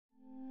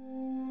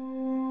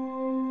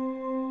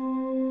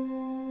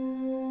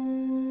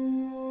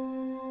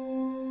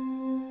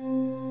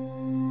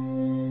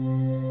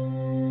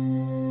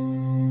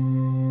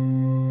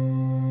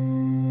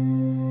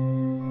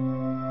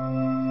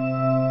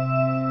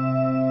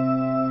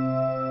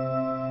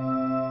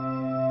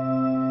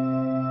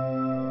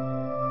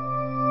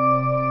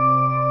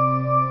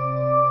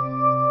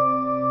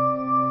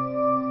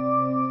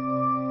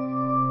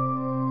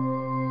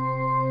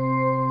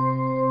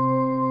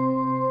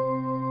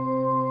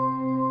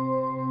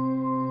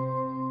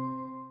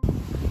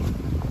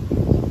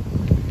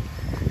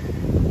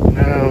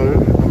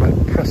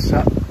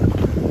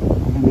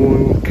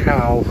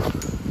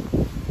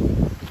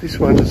This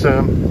one's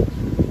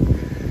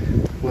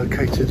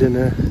located in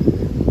an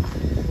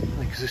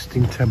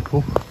existing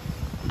temple.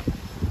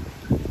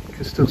 You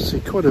can still see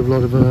quite a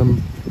lot of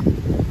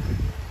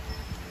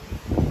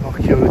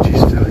archaeology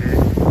still here.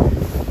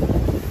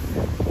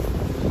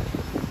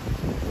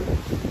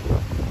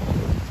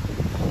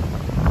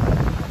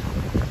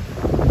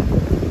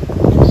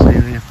 You can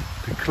see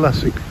the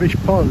classic fish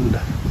pond.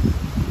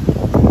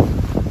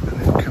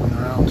 And then coming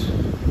around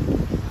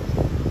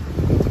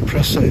the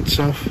Prasat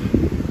itself.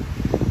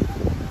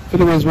 If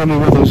anyone's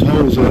wondering where those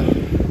holes are,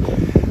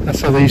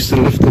 that's how they used to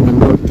lift them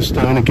and work the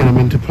stone and get them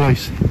into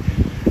place.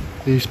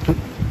 They used to put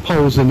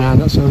poles in there,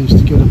 and that's how they used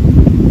to get them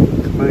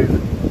to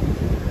move.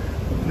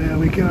 There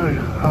we go.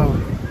 I'll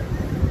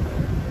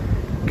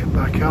come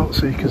back out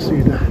so you can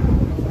see the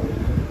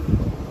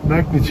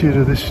magnitude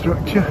of this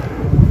structure.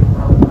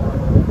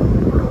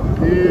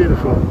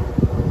 Beautiful.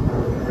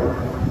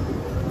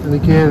 And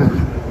again,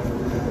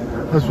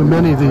 as with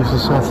many of these in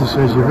Southeast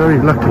Asia, you're very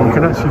lucky. You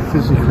can actually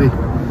physically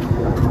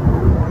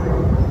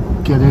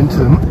get into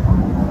them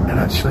and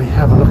actually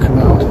have a look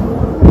around.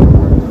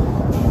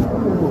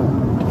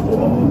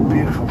 Oh,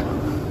 beautiful.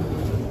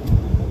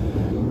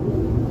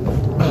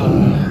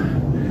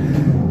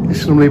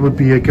 This normally would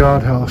be a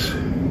guardhouse,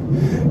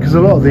 because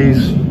a lot of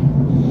these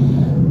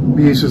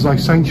were used as like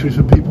sanctuaries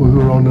for people who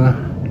were on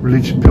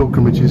religious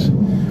pilgrimages.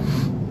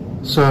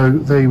 So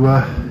they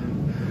were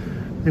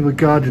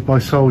guarded by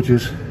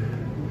soldiers,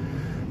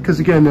 because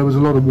again there was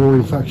a lot of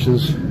warring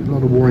factions, a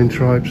lot of warring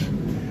tribes.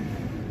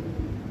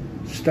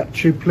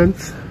 Statue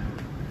plinth,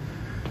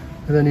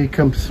 and then you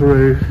come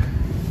through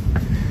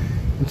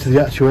into the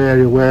actual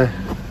area where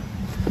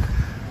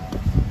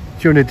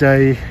during the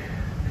day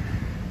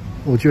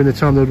or during the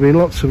time there would have been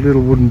lots of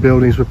little wooden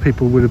buildings where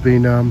people would have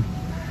been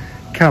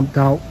camped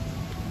out,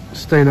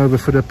 staying over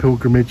for their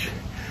pilgrimage.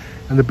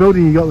 And the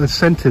building you got in the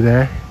centre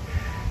there,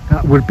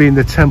 that would have been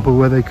the temple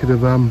where they could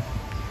have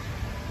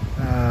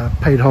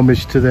paid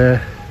homage to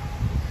the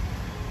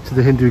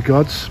Hindu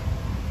gods.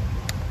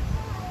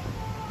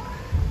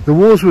 The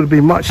walls would have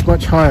been much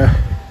higher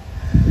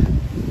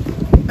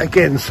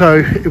again, so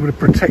it would have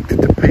protected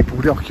the people,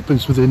 the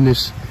occupants within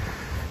this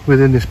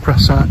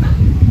prasat.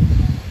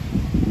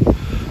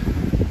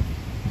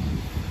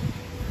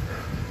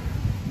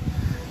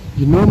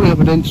 You normally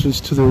have an entrance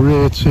to the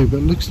rear too, but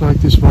it looks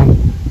like this one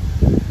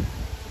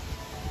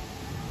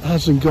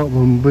hasn't got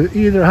one. But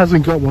either it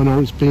hasn't got one or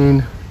it's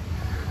been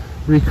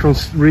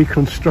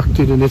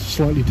reconstructed in a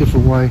slightly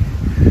different way.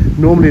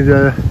 Normally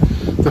the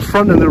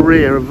front and the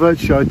rear are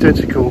virtually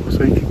identical,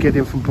 so you can get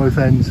in from both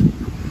ends.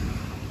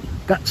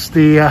 That's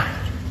the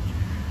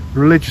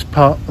religious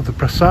part of the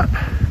Prasat.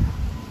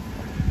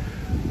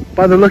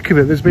 By the look of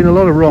it, there's been a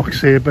lot of rocks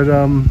here, but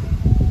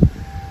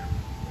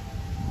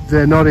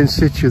they're not in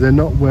situ, they're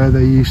not where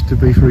they used to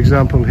be. For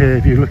example, here,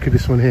 if you look at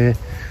this one here,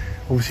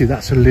 obviously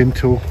that's a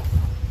lintel,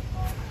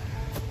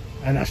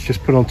 and that's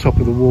just put on top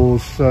of the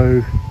walls.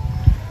 So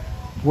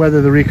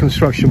whether the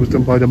reconstruction was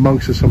done by the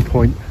monks at some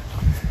point,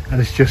 and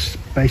it's just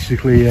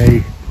basically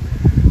a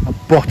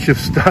botch of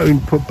stone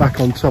put back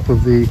on top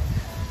of the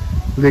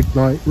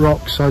lignite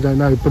rocks, I don't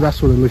know, but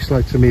that's what it looks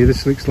like to me.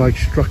 This looks like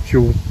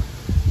structural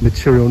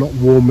material, not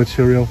wall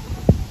material.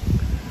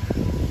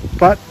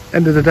 But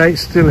end of the day,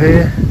 it's still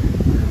here.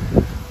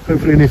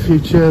 Hopefully in the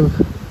future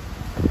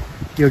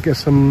you'll get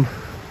some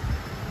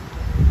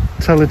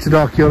talented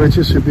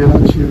archaeologists who'll be able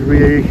to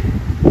actually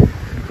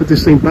put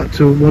this thing back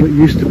to what it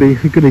used to be.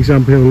 A good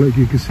example, if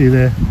you can see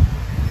there,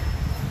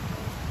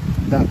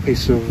 that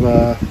piece of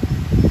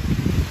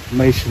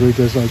masonry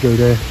does not go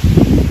there.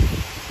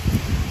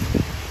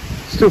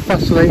 Still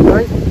fascinating,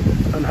 right?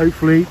 And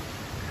hopefully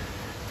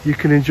you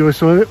can enjoy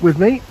some of it with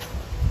me.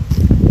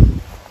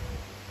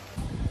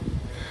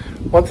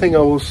 One thing I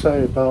will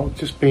say about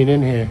just being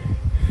in here,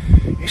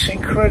 it's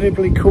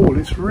incredibly cool.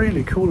 It's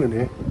really cool in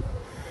here.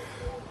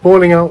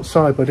 Boiling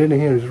outside, but in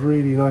here is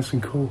really nice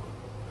and cool.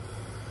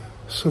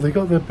 So they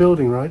got their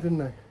building right, didn't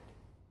they?